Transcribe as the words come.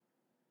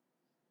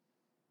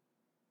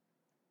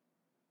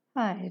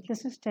Hi,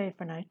 this is Day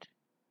for Night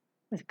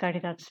with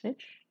Caridad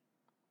Svich,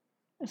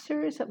 a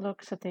series that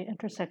looks at the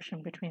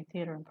intersection between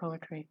theater and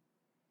poetry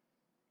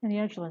in the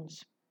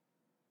edgelands,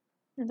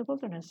 in the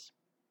wilderness.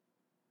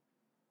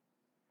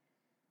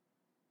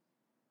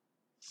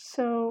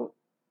 So,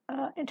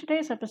 in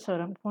today's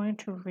episode, I'm going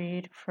to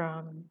read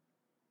from,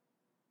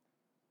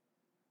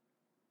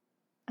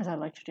 as I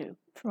like to do,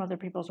 from other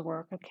people's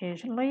work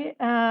occasionally,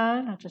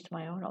 not just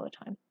my own all the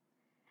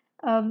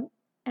time.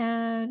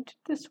 And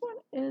this one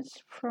is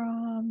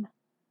from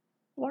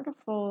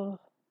wonderful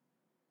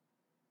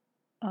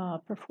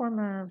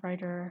performer,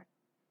 writer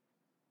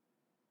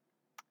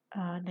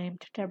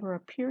named Deborah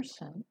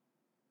Pearson.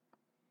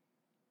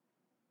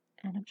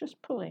 And I'm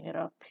just pulling it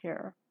up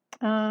here.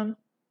 And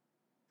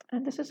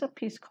this is a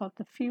piece called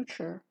The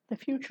Future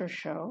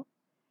Show.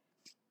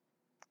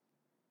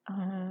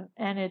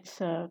 And it's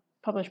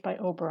published by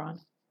Oberon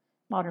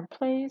Modern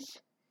Plays,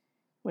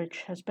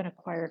 which has been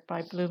acquired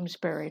by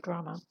Bloomsbury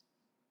Drama,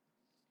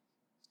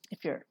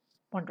 if you're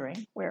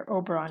wondering where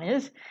Oberon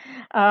is.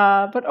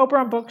 But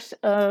Oberon Books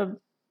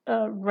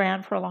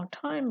ran for a long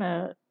time.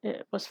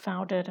 It was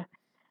founded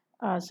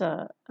as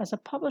a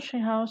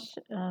publishing house.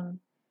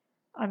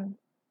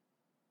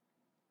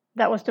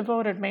 That was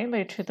devoted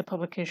mainly to the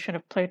publication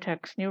of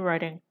playtext new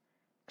writing,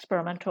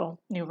 experimental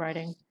new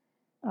writing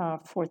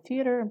for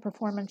theater and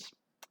performance.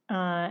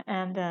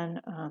 And then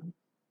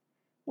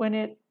when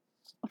it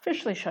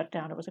officially shut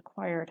down, it was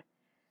acquired.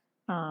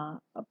 A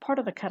part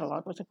of the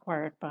catalog was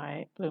acquired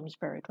by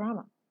Bloomsbury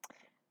Drama.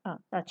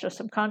 That's just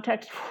some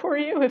context for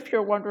you if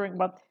you're wondering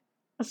about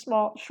a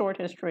small, short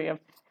history of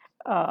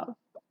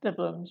the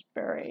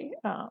Bloomsbury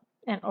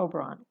and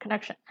Oberon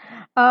connection.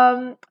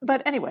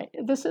 But anyway,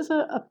 this is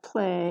a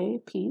play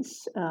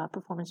piece,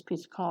 performance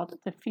piece called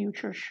The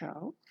Future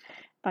Show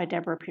by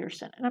Deborah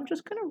Pearson. And I'm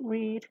just going to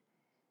read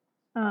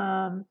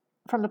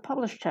from the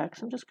published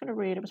text. I'm just going to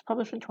read, it was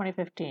published in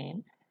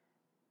 2015.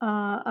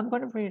 I'm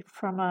going to read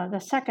from the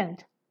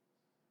second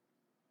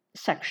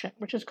section,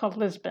 which is called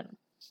Lisbon.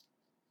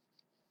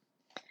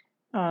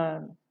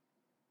 And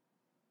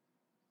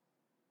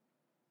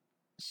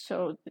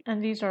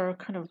these are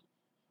kind of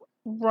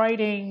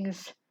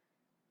writings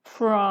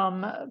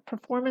from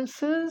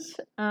performances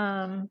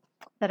that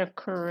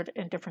occurred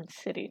in different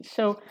cities.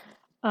 So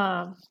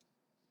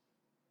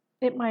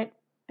it might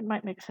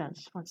make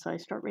sense once I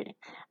start reading.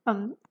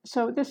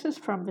 So this is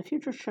from The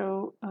Future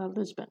Show,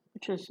 Lisbon,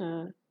 which is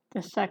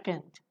the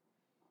second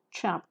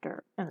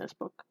chapter in this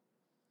book.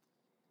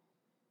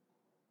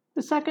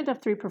 The second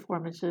of three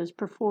performances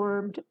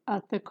performed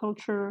at the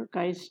Culture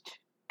Geist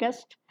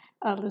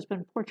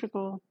Lisbon,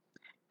 Portugal,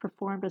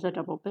 performed as a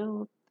double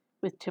bill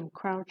with Tim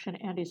Crouch and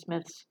Andy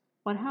Smith's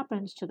What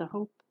Happens to the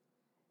Hope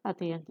at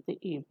the End of the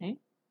Evening,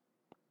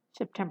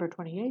 September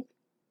 28th,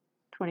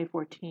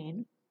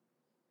 2014,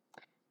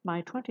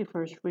 my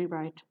 21st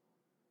rewrite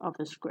of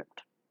the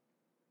script.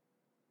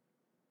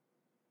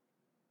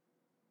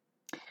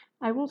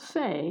 I will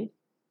say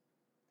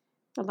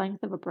the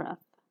length of a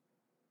breath.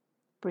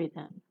 Breathe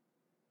in,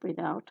 breathe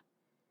out,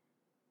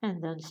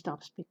 and then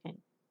stop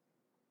speaking.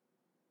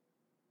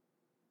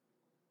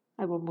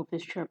 I will move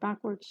this chair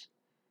backwards,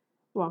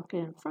 walk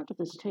in front of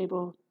this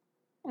table,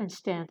 and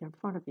stand in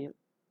front of you.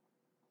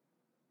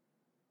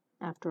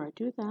 After I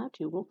do that,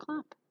 you will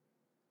clap.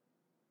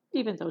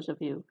 Even those of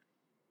you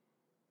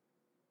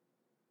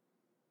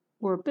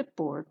who are a bit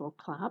bored will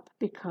clap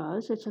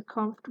because it's a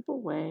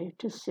comfortable way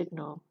to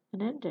signal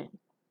an ending.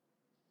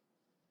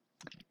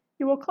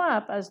 You will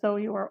clap as though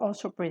you are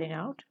also breathing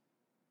out.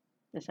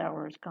 This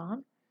hour is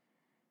gone,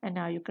 and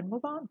now you can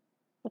move on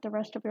with the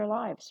rest of your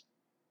lives.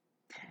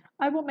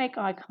 I will make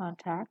eye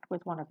contact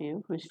with one of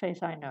you whose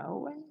face I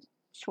know and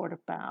sort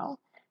of bow,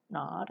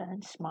 nod,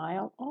 and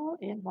smile all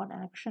in one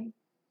action,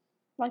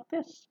 like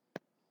this.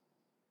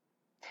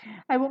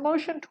 I will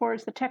motion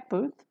towards the tech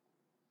booth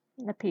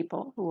and the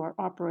people who are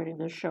operating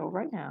this show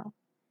right now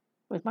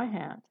with my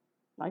hand,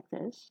 like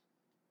this,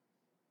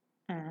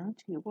 and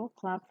you will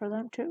clap for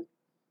them too.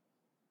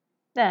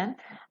 Then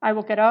I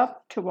will get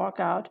up to walk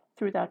out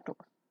through that door.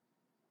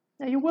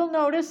 Now you will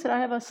notice that I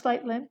have a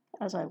slight limp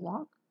as I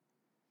walk,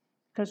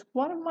 because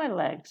one of my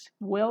legs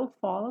will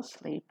fall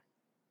asleep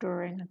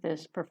during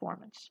this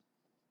performance.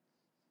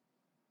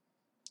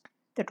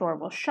 The door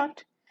will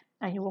shut,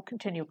 and you will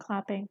continue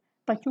clapping,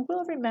 but you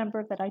will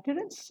remember that I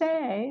didn't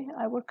say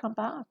I would come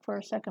back for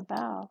a second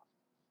bow.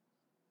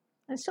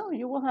 And so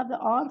you will have the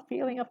odd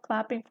feeling of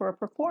clapping for a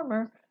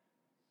performer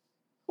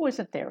who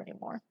isn't there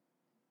anymore.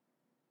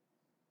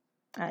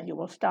 And you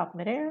will stop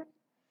midair.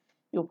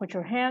 You'll put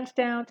your hands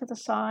down to the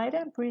side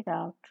and breathe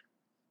out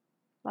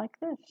like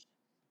this.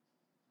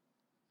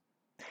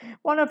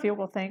 One of you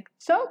will think,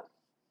 so,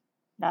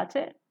 that's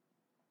it.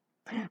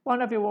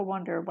 One of you will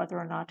wonder whether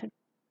or not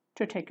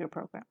to take your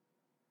program.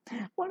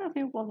 One of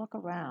you will look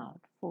around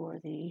for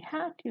the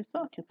hat you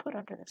thought you put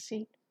under the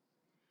seat.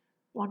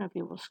 One of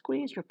you will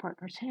squeeze your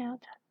partner's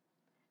hand.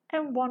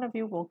 And one of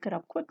you will get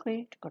up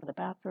quickly to go to the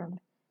bathroom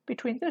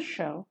between this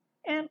show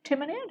and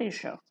Tim and Andy's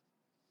show.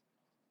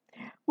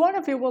 One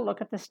of you will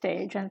look at the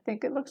stage and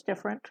think it looks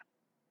different.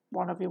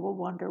 One of you will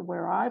wonder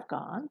where I've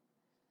gone,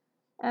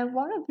 and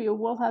one of you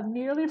will have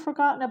nearly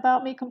forgotten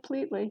about me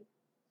completely.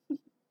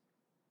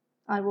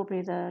 I will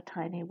be the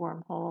tiny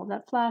wormhole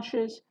that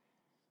flashes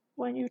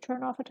when you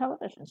turn off a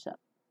television set.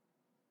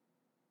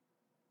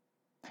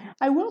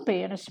 I will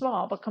be in a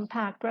small but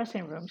compact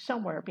dressing room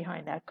somewhere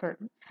behind that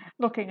curtain,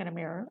 looking in a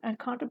mirror and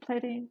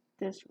contemplating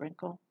this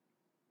wrinkle.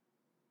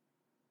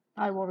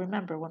 I will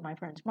remember when my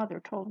friend's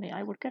mother told me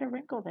I would get a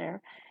wrinkle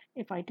there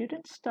if I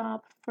didn't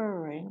stop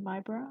furrowing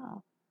my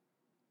brow.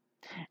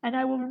 And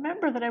I will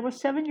remember that I was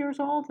 7 years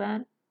old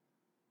then.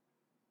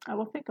 I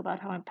will think about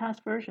how in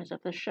past versions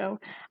of this show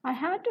I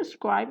had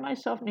described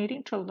myself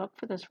needing to look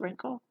for this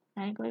wrinkle,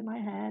 angling my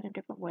head in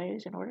different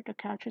ways in order to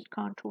catch its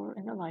contour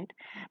in the light.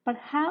 But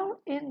how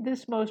in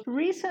this most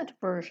recent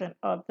version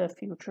of the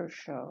future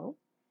show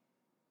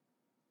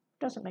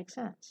doesn't make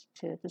sense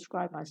to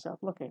describe myself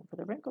looking for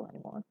the wrinkle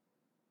anymore.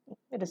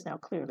 It is now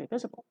clearly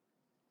visible.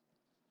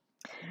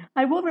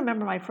 I will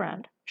remember my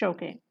friend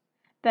joking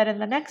that in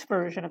the next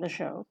version of the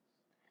show,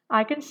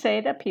 I can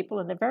say that people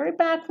in the very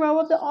back row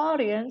of the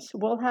audience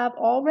will have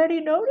already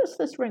noticed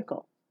this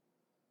wrinkle.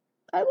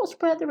 I will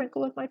spread the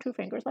wrinkle with my two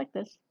fingers like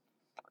this,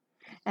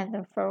 and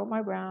then furrow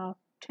my brow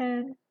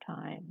 10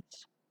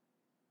 times,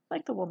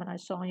 like the woman I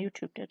saw on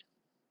YouTube did,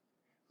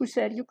 who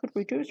said you could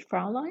reduce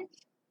frown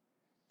lines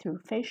through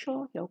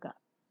facial yoga.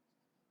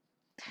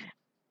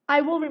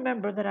 I will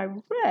remember that I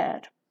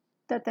read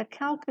that the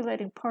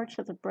calculating parts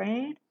of the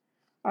brain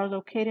are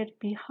located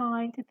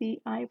behind the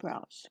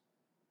eyebrows.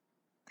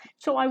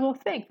 So I will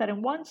think that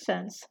in one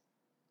sense,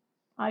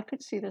 I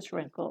could see this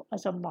wrinkle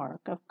as a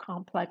mark of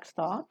complex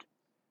thought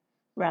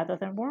rather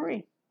than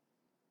worry.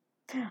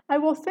 I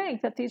will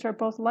think that these are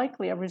both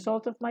likely a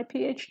result of my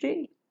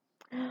PhD.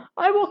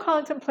 I will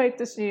contemplate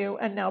this new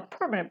and now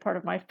permanent part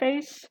of my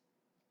face.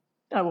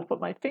 I will put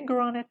my finger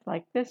on it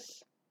like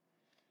this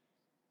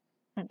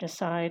and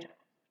decide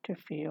to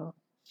feel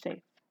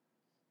safe.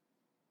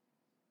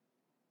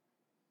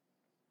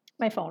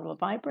 My phone will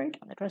vibrate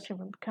on the dressing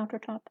room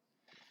countertop.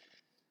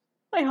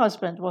 My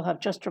husband will have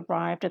just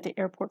arrived at the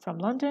airport from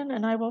London,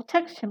 and I will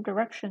text him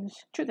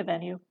directions to the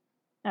venue.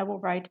 I will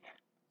write,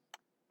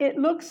 "It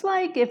looks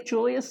like if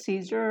Julius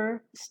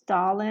Caesar,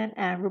 Stalin,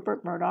 and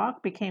Rupert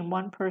Murdoch became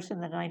one person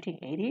in the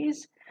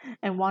 1980s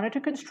and wanted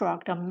to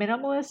construct a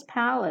minimalist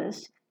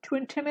palace to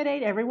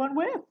intimidate everyone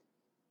with."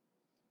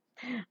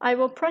 I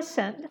will press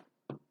send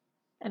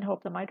and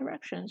hope that my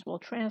directions will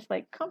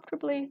translate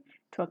comfortably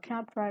to a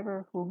cab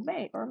driver who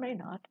may or may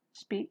not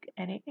speak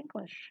any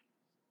English.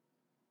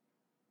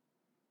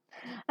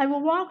 I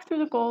will walk through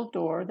the gold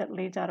door that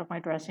leads out of my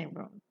dressing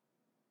room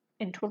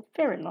into a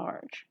very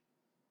large,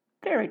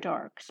 very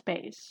dark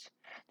space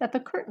that the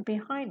curtain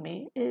behind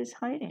me is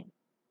hiding.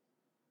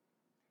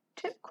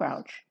 Tim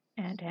Crouch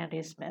and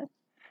Andy Smith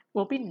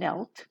will be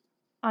knelt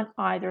on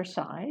either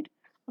side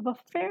of a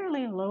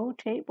fairly low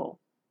table,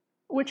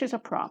 which is a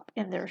prop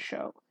in their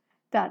show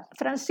that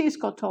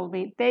Francisco told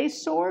me they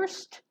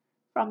sourced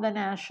from the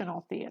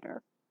National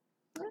Theater.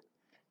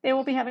 They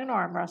will be having an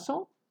arm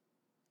wrestle.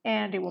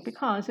 Andy will be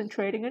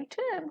concentrating, and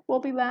Tim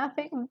will be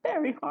laughing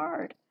very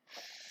hard.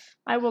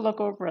 I will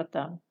look over at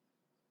them.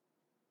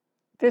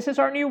 "This is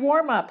our new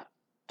warm-up,"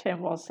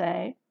 Tim will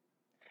say.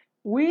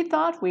 "We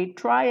thought we'd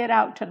try it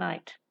out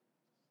tonight."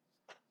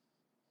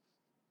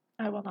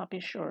 I will not be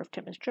sure if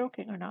Tim is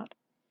joking or not.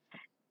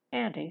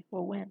 Andy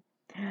will win.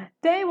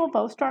 They will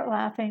both start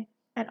laughing,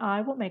 and I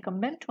will make a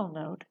mental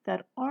note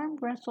that arm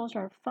wrestles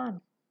are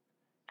fun,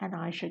 and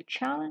I should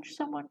challenge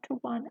someone to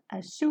one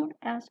as soon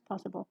as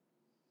possible.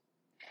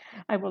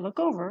 I will look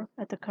over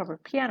at the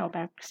covered piano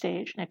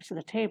backstage next to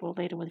the table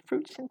laden with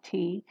fruits and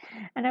tea,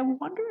 and I will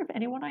wonder if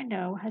anyone I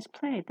know has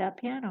played that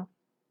piano.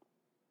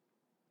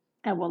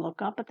 I will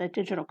look up at the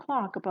digital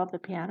clock above the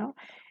piano.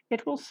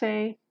 It will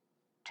say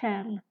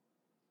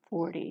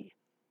 10:40.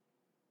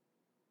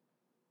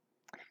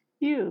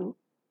 You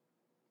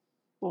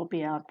will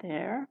be out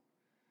there,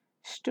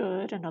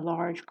 stood in a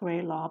large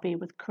gray lobby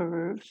with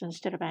curves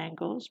instead of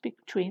angles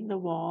between the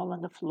wall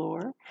and the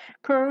floor,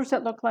 curves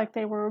that look like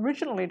they were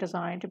originally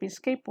designed to be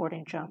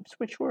skateboarding jumps,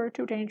 which were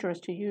too dangerous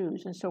to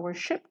use and so were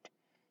shipped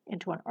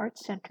into an art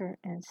center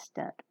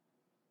instead.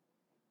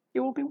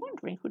 You will be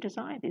wondering who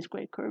designed these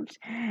great curves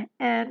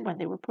and when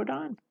they were put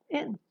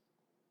in.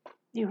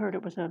 You heard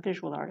it was a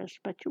visual artist,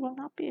 but you will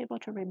not be able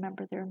to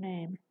remember their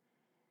name.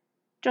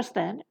 Just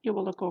then, you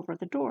will look over at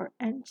the door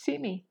and see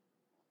me.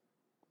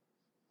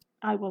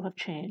 I will have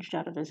changed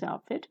out of this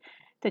outfit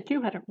that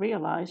you hadn't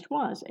realized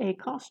was a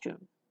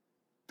costume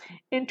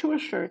into a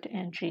shirt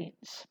and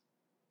jeans.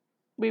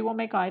 We will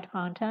make eye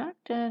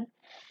contact, and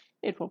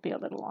it will be a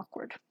little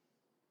awkward.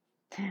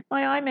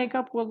 My eye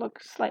makeup will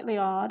look slightly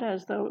odd,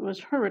 as though it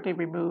was hurriedly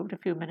removed a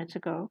few minutes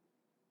ago.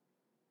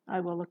 I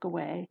will look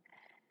away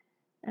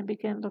and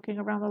begin looking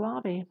around the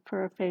lobby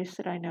for a face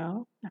that I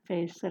know, a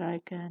face that I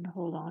can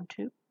hold on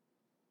to,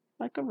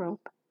 like a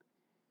rope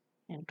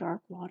in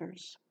dark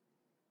waters.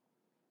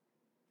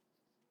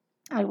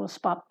 I will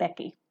spot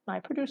Becky,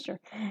 my producer,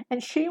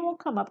 and she will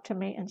come up to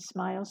me and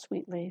smile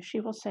sweetly. She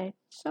will say,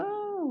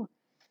 "So,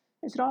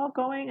 Is it all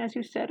going as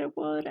you said it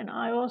would? And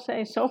I will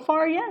say, so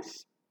far,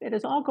 yes. It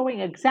is all going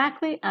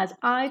exactly as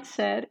I'd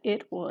said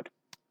it would.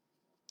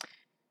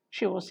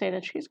 She will say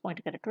that she's going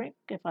to get a drink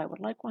if I would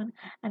like one,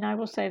 and I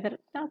will say that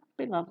that would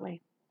be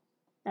lovely.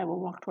 I will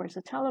walk towards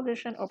the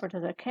television, over to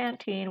the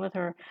canteen with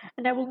her,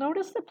 and I will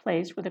notice the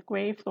place where the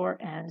gray floor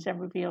ends and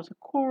reveals a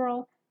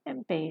coral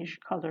and beige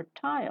colored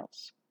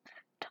tiles.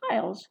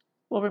 Tiles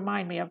will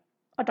remind me of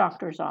a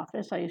doctor's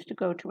office I used to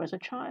go to as a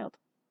child.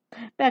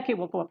 Becky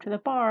will go up to the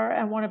bar,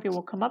 and one of you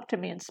will come up to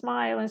me and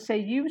smile and say,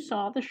 "You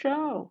saw the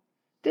show."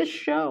 This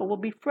show will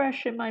be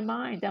fresh in my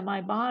mind and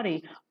my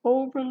body,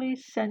 overly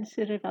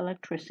sensitive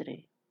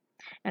electricity.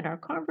 And our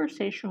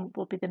conversation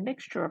will be the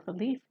mixture of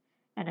relief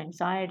and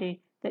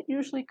anxiety that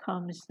usually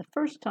comes the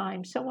first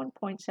time someone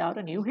points out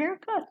a new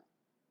haircut.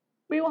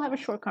 We will have a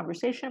short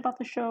conversation about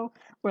the show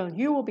where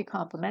you will be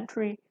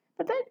complimentary,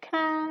 but then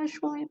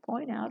casually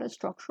point out a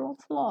structural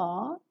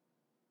flaw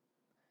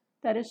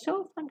that is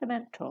so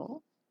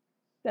fundamental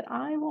that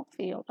I will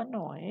feel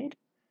annoyed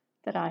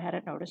that I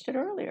hadn't noticed it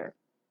earlier.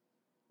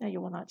 Now, you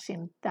will not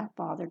seem that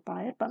bothered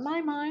by it, but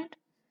my mind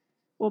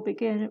will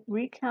begin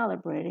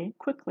recalibrating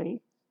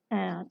quickly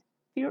and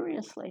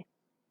furiously.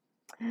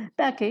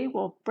 Becky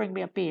will bring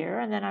me a beer,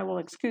 and then I will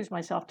excuse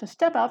myself to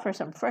step out for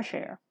some fresh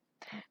air.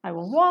 I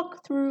will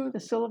walk through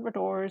the silver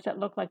doors that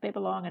look like they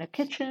belong in a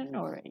kitchen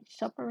or a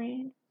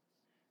submarine,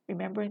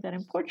 remembering that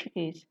in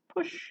Portuguese,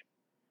 push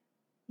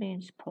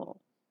means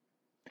pull.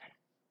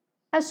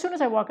 As soon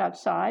as I walk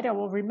outside, I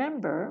will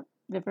remember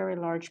the very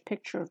large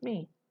picture of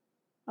me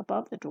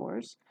above the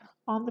doors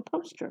on the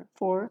poster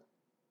for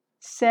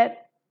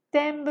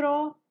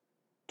Setembro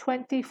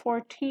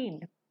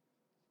 2014.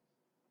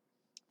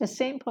 The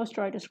same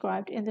poster I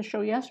described in the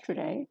show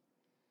yesterday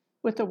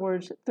with the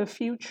words "the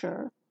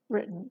future"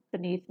 written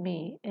beneath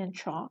me in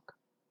chalk.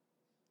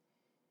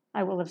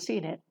 I will have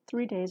seen it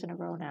 3 days in a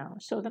row now,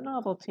 so the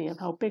novelty of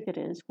how big it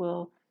is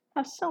will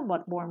have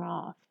somewhat worn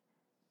off.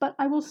 But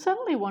I will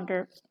suddenly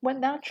wonder when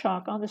that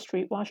chalk on the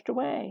street washed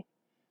away.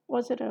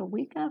 Was it a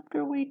week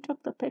after we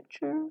took the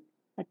picture?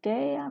 A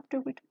day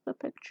after we took the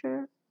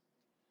picture?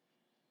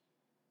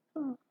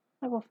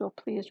 I will feel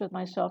pleased with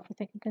myself for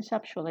thinking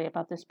conceptually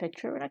about this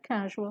picture in a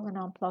casual and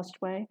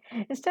nonplussed way,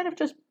 instead of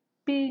just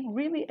being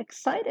really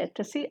excited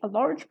to see a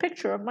large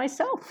picture of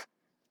myself,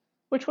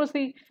 which was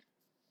the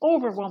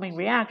overwhelming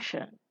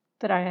reaction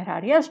that I had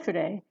had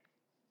yesterday,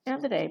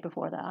 and the day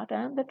before that,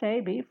 and the day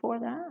before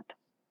that.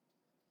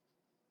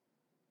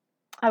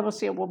 I will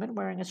see a woman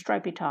wearing a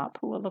stripy top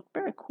who will look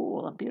very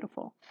cool and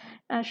beautiful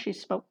as she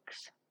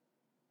smokes,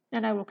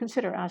 and I will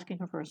consider asking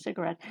her for a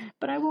cigarette,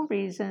 but I will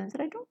reason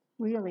that I don't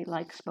really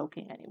like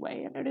smoking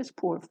anyway, and it is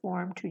poor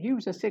form to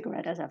use a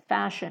cigarette as a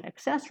fashion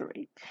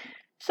accessory.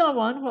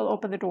 Someone will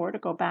open the door to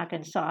go back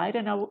inside,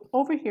 and I will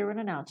overhear an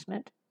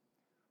announcement.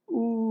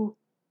 O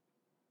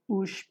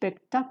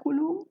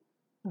espetáculo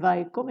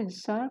vai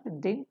começar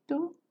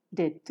dentro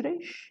de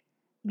 3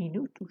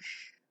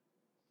 minutos.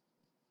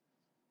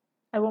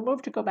 I will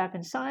move to go back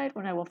inside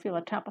when I will feel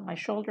a tap on my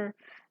shoulder.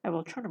 I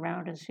will turn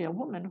around and see a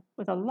woman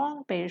with a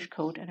long beige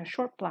coat and a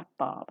short black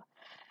bob.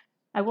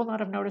 I will not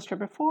have noticed her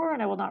before,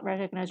 and I will not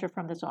recognize her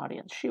from this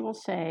audience. She will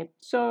say,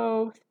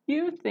 "So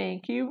you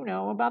think you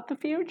know about the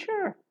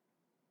future?"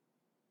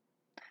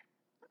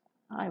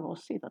 I will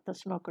see that the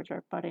smokers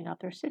are butting out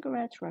their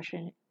cigarettes,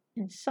 rushing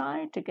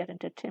inside to get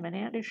into Tim and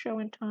Andy's show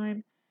in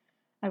time.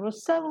 I will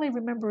suddenly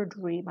remember a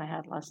dream I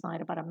had last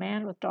night about a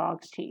man with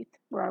dog's teeth,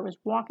 where I was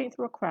walking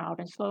through a crowd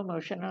in slow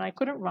motion and I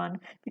couldn't run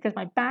because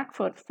my back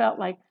foot felt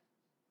like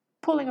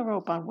pulling a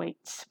rope on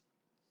weights.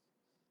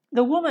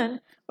 The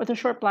woman with the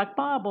short black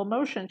bob will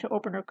motion to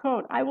open her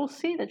coat. I will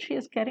see that she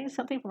is getting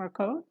something from her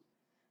coat.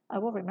 I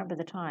will remember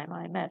the time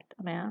I met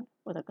a man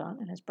with a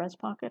gun in his breast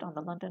pocket on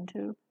the London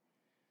Tube.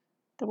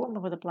 The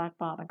woman with a black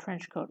bob and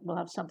trench coat will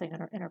have something in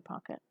her inner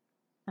pocket.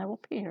 I will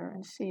peer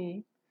and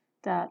see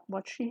that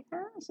what she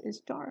has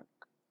is dark,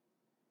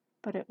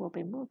 but it will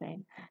be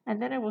moving,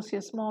 and then I will see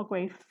a small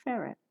gray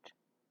ferret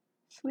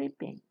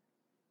sleeping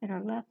in her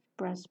left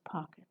breast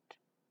pocket.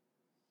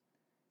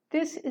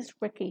 "This is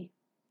Ricky,"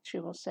 she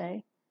will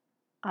say.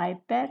 "I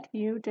bet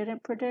you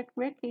didn't predict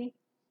Ricky,"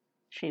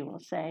 she will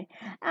say,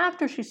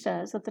 after she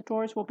says that the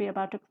doors will be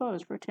about to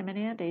close for Tim and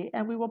Andy,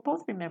 and we will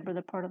both remember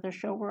the part of the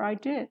show where I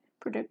did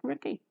predict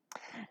Ricky.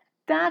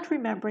 That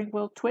remembering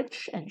will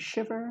twitch and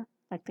shiver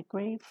like the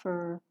gray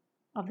fur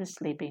of the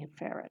sleeping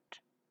ferret.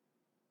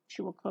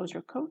 She will close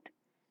her coat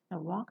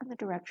and walk in the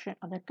direction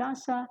of the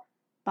Casa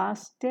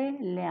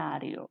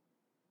Pastelario,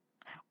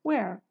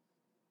 where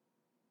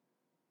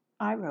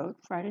I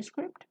wrote Friday's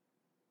script.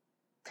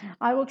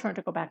 I will turn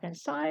to go back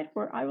inside,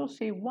 where I will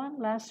see one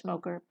last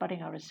smoker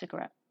butting out a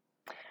cigarette.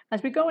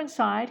 As we go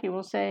inside, he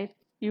will say,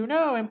 "You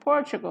know, in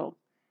Portugal,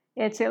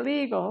 it's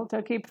illegal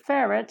to keep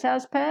ferrets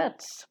as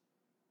pets."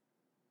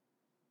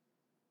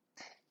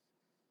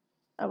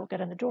 I will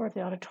get in the door of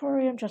the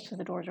auditorium just as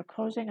the doors are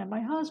closing, and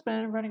my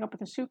husband, running up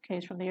with a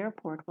suitcase from the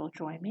airport, will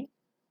join me.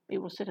 We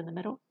will sit in the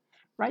middle,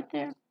 right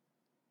there.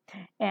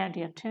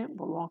 Andy and Tim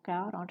will walk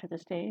out onto the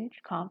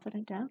stage,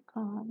 confident and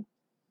calm.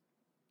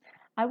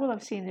 I will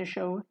have seen the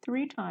show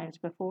 3 times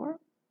before,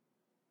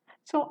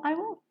 so I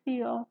will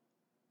feel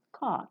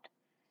caught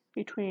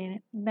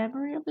between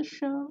memory of the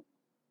show,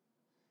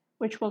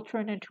 which will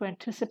turn into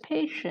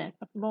anticipation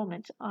of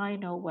moments I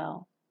know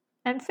well,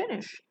 and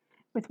finish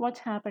with what's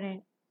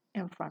happening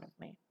in front of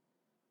me.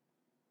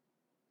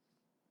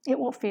 It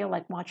will feel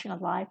like watching a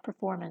live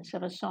performance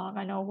of a song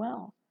I know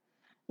well,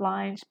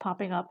 lines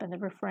popping up in the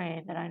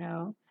refrain that I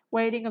know,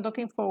 waiting and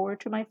looking forward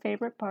to my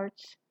favorite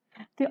parts.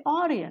 The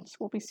audience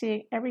will be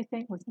seeing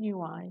everything with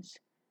new eyes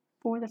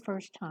for the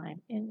first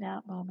time in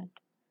that moment.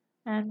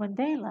 And when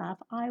they laugh,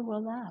 I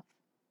will laugh.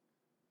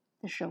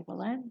 The show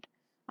will end.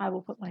 I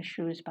will put my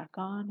shoes back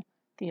on.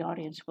 The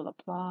audience will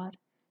applaud.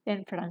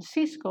 Then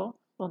Francisco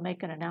will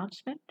make an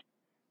announcement.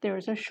 There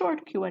is a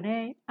short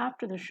Q&A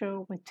after the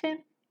show with Tim,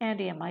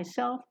 Andy, and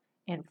myself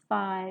in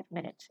 5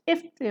 minutes,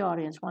 if the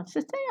audience wants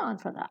to stay on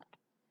for that.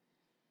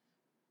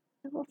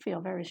 It will feel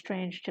very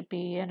strange to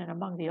be in and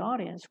among the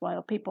audience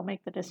while people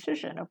make the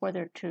decision of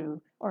whether to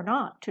or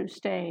not to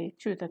stay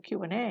to the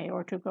Q&A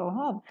or to go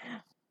home.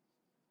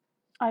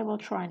 I will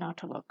try not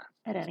to look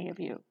at any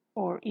of you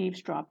or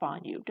eavesdrop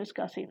on you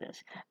discussing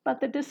this, but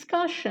the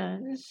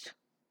discussions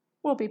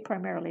will be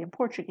primarily in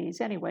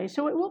Portuguese anyway,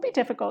 so it will be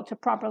difficult to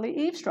properly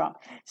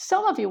eavesdrop.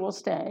 Some of you will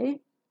stay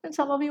and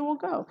some of you will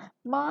go.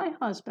 My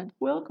husband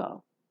will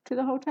go to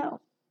the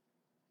hotel.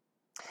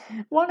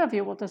 One of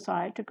you will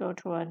decide to go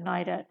to a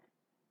night at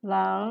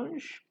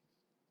lounge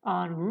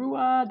on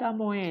Rua da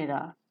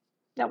Moeda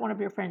that one of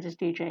your friends is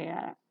DJ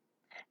at.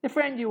 The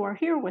friend you are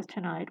here with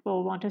tonight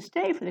will want to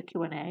stay for the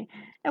Q&A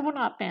and will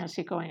not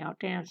fancy going out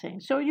dancing,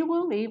 so you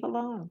will leave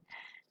alone.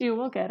 You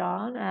will get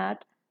on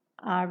at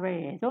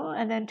Arredo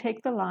and then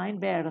take the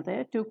line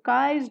Verde to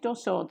Cais do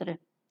Sodre.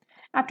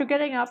 After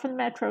getting out from the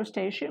metro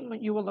station,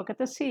 you will look at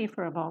the sea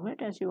for a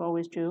moment, as you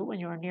always do when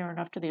you are near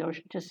enough to the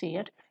ocean to see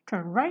it.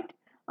 Turn right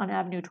on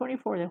Avenue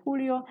 24 de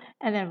Julio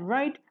and then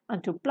right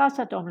onto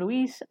Plaza Dom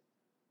Luis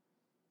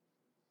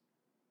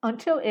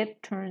until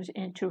it turns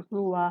into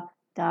Rua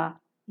da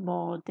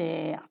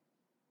Moeda.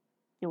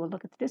 You will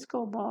look at the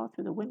disco ball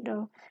through the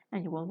window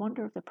and you will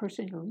wonder if the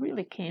person you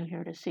really came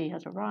here to see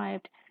has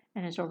arrived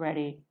and is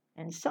already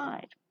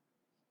inside.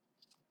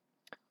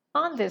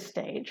 On this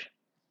stage,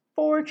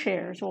 4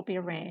 chairs will be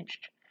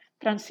arranged.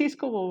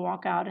 Francisco will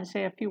walk out and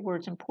say a few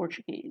words in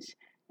Portuguese.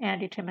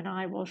 Andy, Tim, and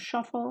I will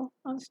shuffle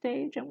on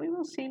stage and we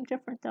will seem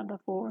different than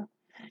before.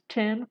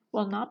 Tim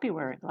will not be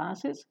wearing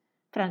glasses.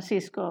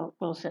 Francisco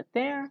will sit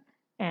there.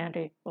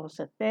 Andy will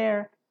sit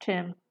there.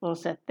 Tim will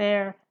sit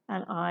there.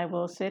 And I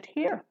will sit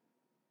here.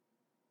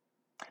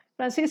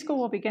 Francisco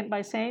will begin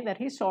by saying that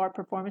he saw our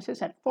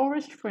performances at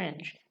Forest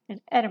Fringe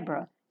in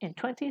Edinburgh in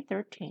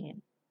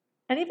 2013.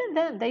 And even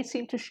then, they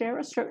seem to share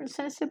a certain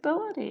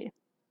sensibility.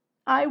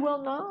 I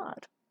will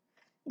not,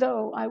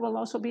 though I will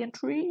also be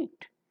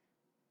intrigued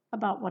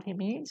about what he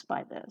means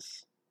by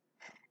this.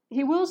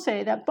 He will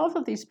say that both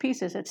of these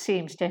pieces, it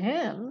seems to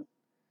him,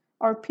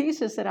 are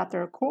pieces that at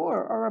their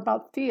core are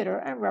about theater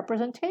and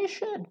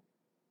representation.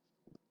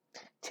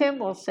 Tim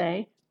will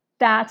say,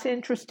 that's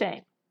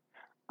interesting.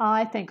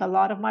 I think a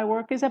lot of my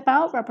work is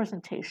about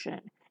representation.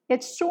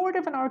 It's sort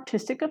of an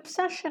artistic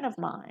obsession of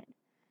mine.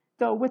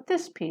 Though with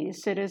this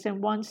piece, it is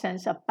in one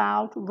sense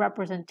about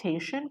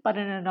representation, but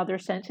in another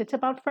sense, it's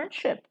about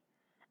friendship,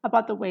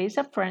 about the ways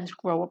that friends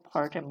grow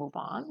apart and move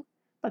on.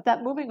 But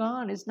that moving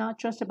on is not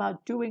just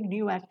about doing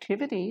new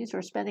activities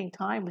or spending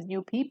time with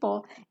new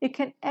people. It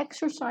can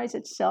exercise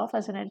itself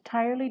as an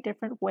entirely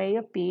different way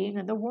of being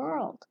in the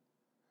world.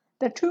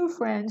 The 2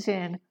 friends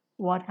in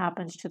What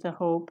Happens to the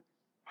Hope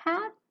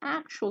had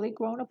actually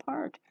grown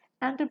apart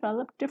and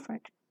developed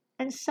different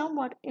and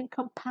somewhat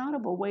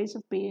incompatible ways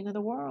of being in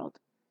the world,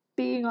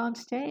 being on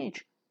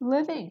stage,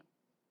 living.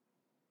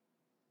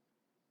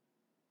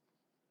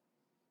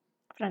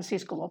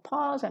 Francisco will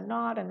pause and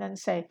nod and then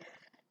say,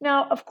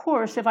 now, of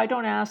course, if I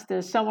don't ask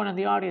this, someone in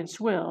the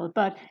audience will,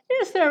 but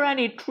is there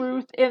any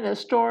truth in the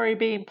story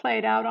being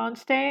played out on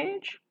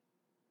stage?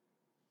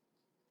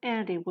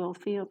 Andy will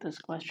field this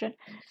question.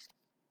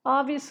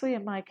 Obviously,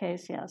 in my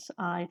case, yes,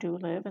 I do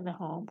live in the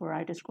home where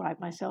I describe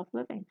myself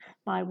living.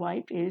 My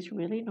wife is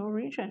really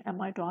Norwegian, and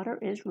my daughter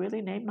is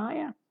really named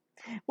Maya.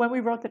 When we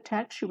wrote the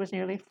text, she was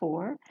nearly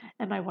 4,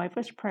 and my wife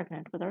was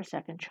pregnant with our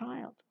 2nd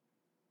child.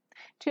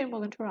 Tim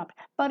will interrupt,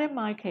 but in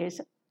my case,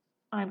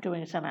 I'm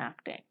doing some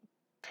acting.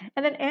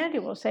 And then Andy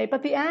will say,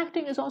 but the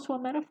acting is also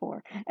a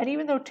metaphor, and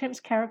even though Tim's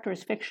character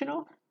is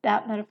fictional,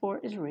 that metaphor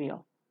is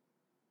real.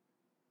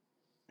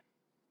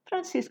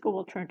 Francisco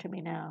will turn to me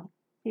now.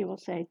 He will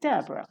say,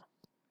 Deborah,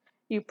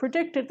 you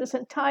predicted this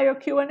entire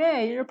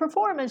Q&A in your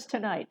performance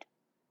tonight.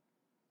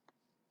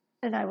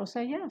 And I will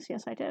say,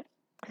 yes, I did.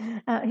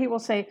 He will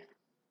say,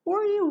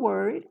 were you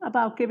worried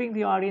about giving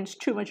the audience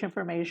too much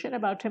information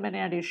about Tim and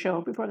Andy's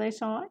show before they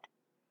saw it?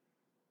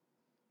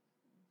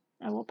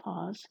 I will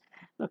pause,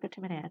 look at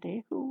Tim and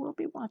Andy, who will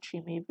be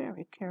watching me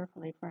very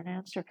carefully for an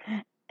answer.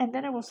 And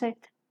then I will say,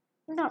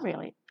 not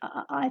really.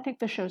 I think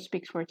the show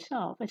speaks for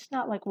itself. It's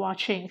not like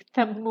watching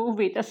the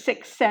movie The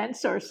Sixth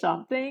Sense or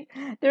something.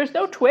 There's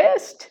no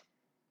twist.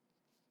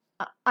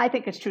 I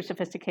think it's too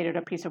sophisticated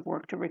a piece of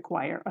work to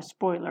require a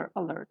spoiler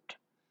alert.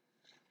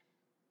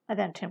 And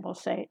then Tim will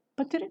say,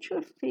 but didn't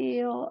you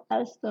feel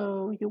as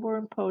though you were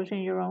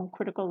imposing your own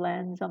critical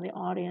lens on the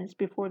audience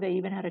before they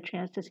even had a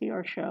chance to see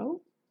our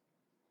show?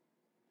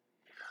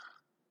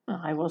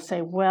 I will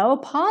say, well,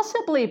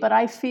 possibly, but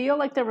I feel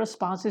like the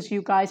responses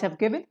you guys have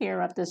given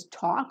here at this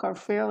talk are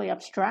fairly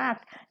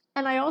abstract.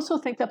 And I also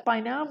think that by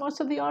now,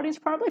 most of the audience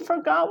probably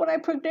forgot what I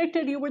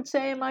predicted you would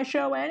say in my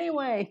show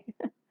anyway.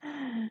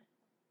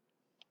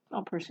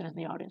 One person in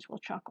the audience will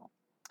chuckle.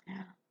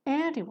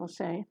 And he will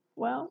say,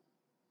 well,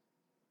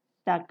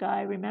 that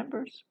guy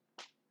remembers.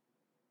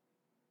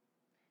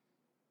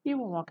 You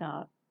will walk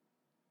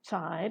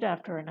outside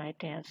after a night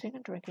dancing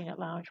and drinking at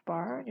lounge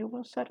bar, and you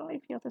will suddenly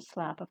feel the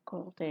slap of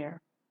cold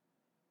air.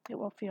 It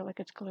will feel like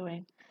it's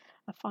gluing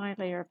a fine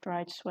layer of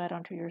dried sweat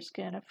onto your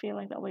skin, a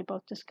feeling that will be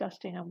both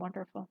disgusting and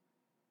wonderful.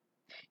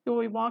 You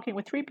will be walking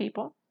with 3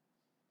 people,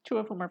 2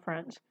 of whom are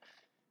friends,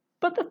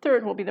 but the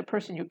third will be the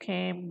person you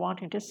came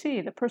wanting to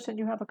see, the person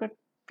you have a good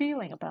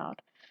feeling about.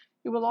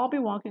 You will all be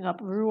walking up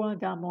Rua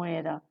da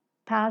Moeda,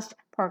 past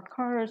parked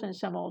cars and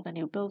some old and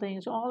new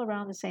buildings, all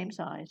around the same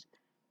size.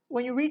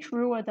 When you reach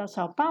Rua da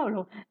Sao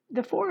Paulo,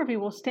 the 4 of you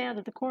will stand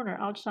at the corner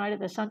outside of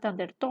the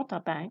Santander Tota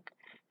Bank,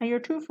 and your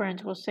 2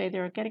 friends will say they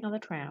are getting on the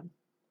tram.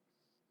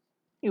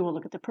 You will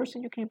look at the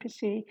person you came to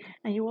see,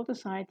 and you will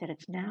decide that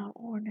it's now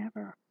or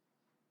never.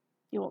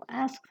 You will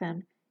ask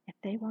them if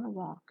they want to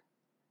walk.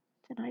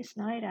 It's a nice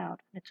night out,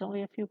 and it's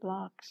only a few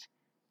blocks.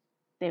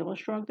 They will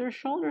shrug their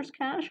shoulders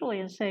casually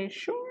and say,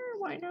 sure,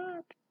 why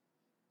not?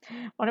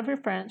 One of your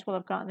friends will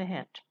have gotten the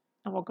hint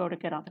and will go to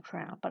get on the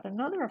tram, but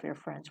another of your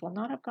friends will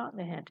not have gotten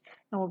the hint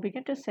and will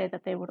begin to say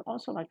that they would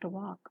also like to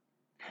walk.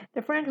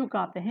 The friend who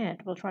got the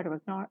hint will try to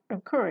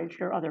encourage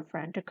your other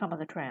friend to come on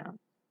the tram.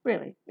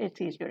 Really,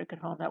 it's easier to get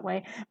home that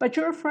way. But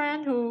your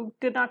friend who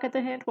did not get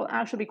the hint will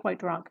actually be quite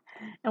drunk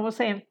and will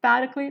say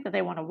emphatically that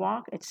they want to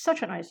walk. It's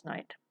such a nice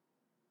night.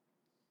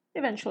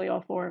 Eventually,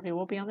 all 4 of you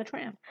will be on the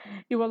tram.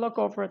 You will look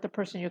over at the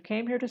person you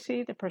came here to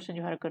see, the person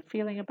you had a good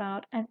feeling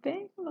about, and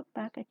they will look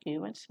back at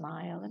you and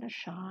smile in a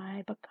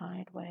shy but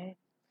kind way.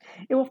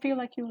 It will feel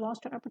like you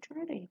lost an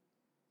opportunity,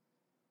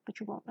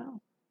 but you won't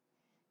know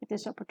if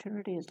this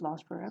opportunity is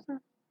lost forever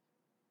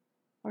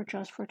or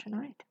just for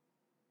tonight.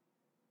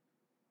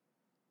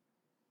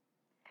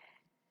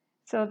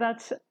 So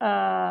that's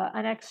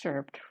an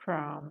excerpt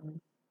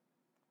from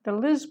the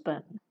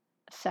Lisbon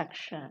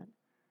section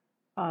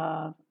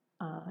of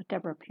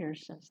Deborah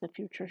Pearson's The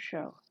Future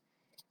Show,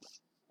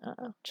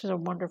 which is a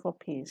wonderful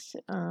piece.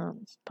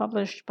 It's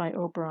published by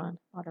Oberon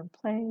Modern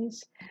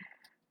Plays,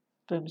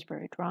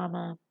 Bloomsbury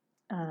Drama.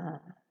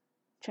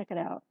 Check it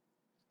out.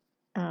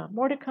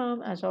 More to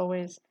come, as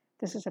always.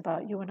 This is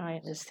about you and I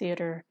in this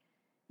theater,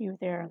 you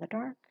there in the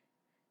dark,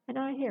 and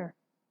I here,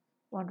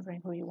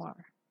 wondering who you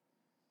are.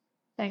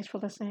 Thanks for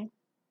listening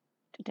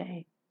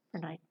today for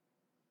night.